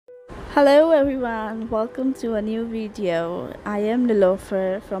Hello everyone, welcome to a new video. I am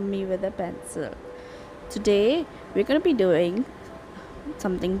Nilofer from Me with a Pencil. Today we're going to be doing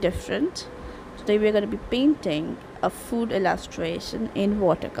something different. Today we're going to be painting a food illustration in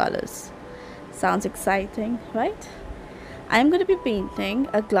watercolors. Sounds exciting, right? I'm going to be painting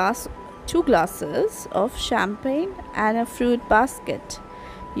two glasses of champagne and a fruit basket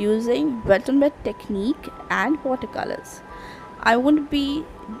using wet on wet technique and watercolors. I won't be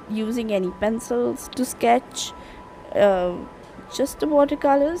using any pencils to sketch, uh, just the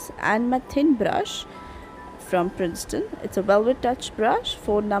watercolors and my thin brush from Princeton. It's a velvet touch brush,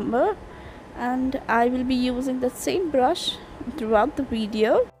 4 number, and I will be using the same brush throughout the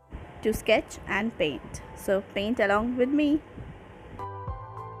video to sketch and paint. So paint along with me.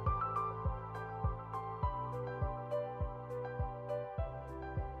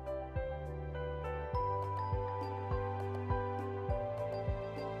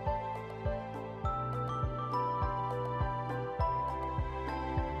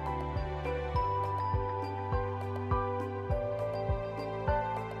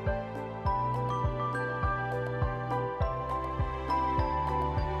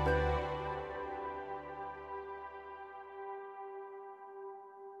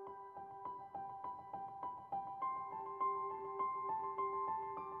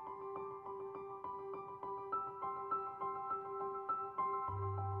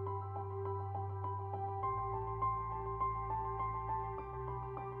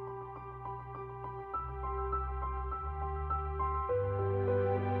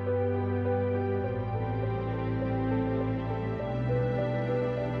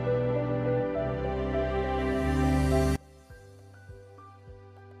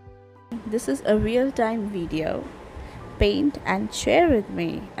 This is a real-time video. Paint and share with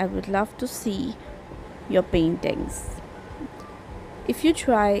me. I would love to see your paintings. If you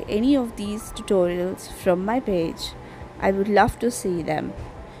try any of these tutorials from my page, I would love to see them.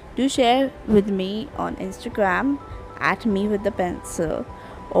 Do share with me on Instagram at me with the pencil,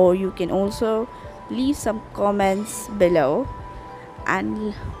 or you can also leave some comments below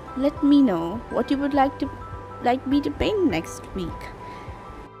and let me know what you would like me to paint next week.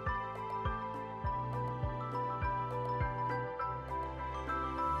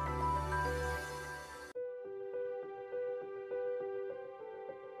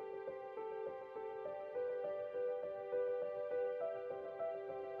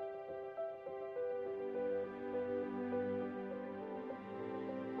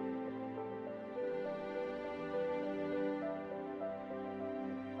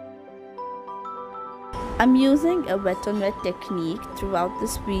 I'm using a wet on wet technique throughout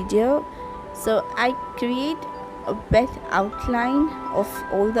this video, so I create a wet outline of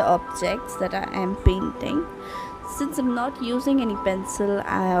all the objects that I am painting. Since I'm not using any pencil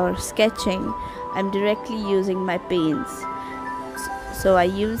or sketching, I'm directly using my paints. So I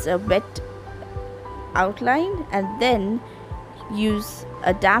use a wet outline and then use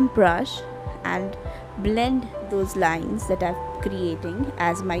a damp brush and blend those lines that I'm creating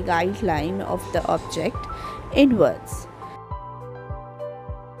as my guideline of the object inwards.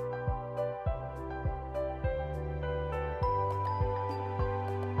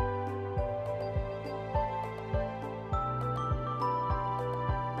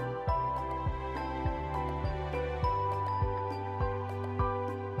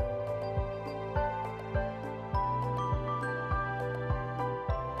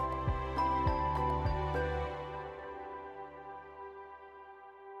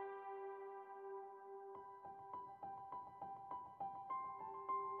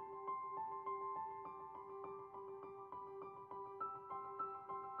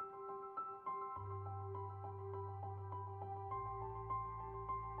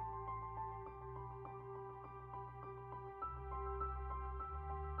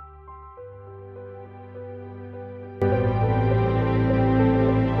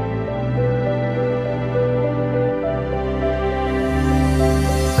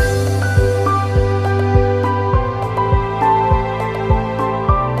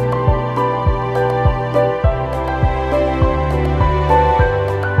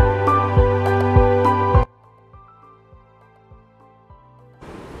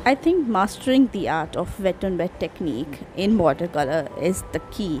 I think mastering the art of wet on wet technique in watercolor is the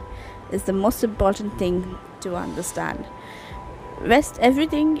key, is the most important thing to understand. Rest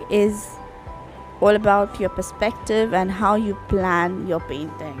everything is all about your perspective and how you plan your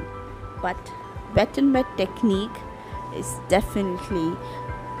painting. But wet and wet technique is definitely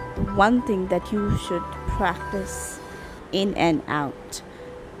one thing that you should practice in and out.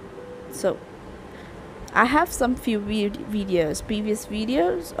 So I have some few previous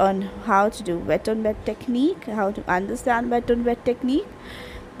videos on how to do wet on wet technique, how to understand wet on wet technique.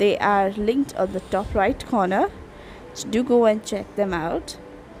 They are linked on the top right corner, so do go and check them out.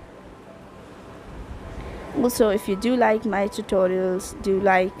 Also, if you do like my tutorials, do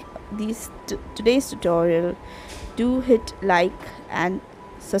like today's tutorial, do hit like and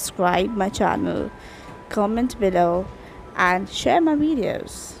subscribe my channel, comment below and share my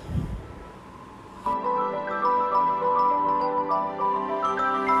videos.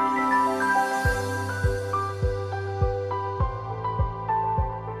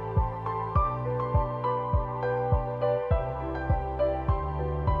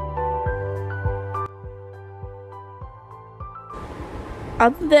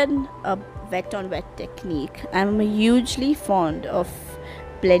 Other than a wet on wet technique, I'm hugely fond of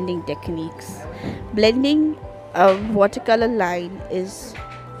blending techniques. Blending a watercolor line is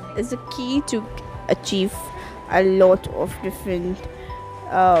a key to achieve a lot of different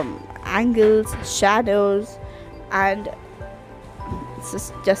angles, shadows, and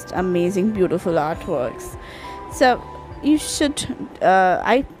it's just amazing, beautiful artworks. So you should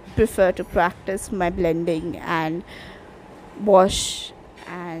I prefer to practice my blending and wash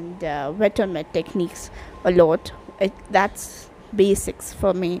and wet on wet techniques a lot. That's basics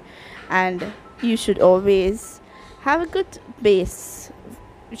for me, and you should always have a good base.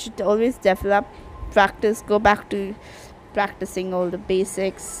 You should always develop, practice, go back to practicing all the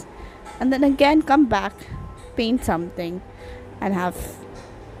basics, and then again come back, paint something and have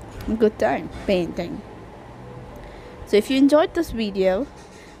a good time painting. So if you enjoyed this video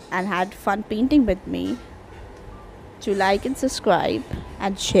and had fun painting with me, to like and subscribe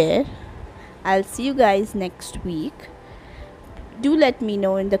and share. I'll see you guys next week. Do let me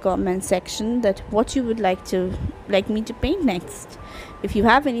know in the comment section that what you would like me to paint next. If you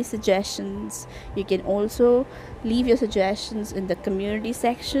have any suggestions, you can also leave your suggestions in the community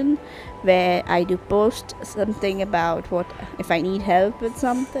section, where I do post something about what if I need help with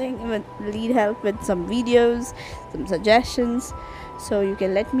something, need help with some videos, some suggestions. So you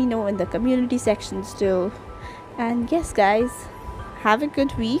can let me know in the community section still. And yes guys, have a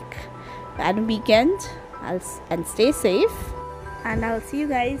good week and weekend, and stay safe, and I'll see you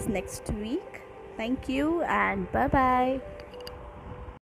guys next week. Thank you and bye bye.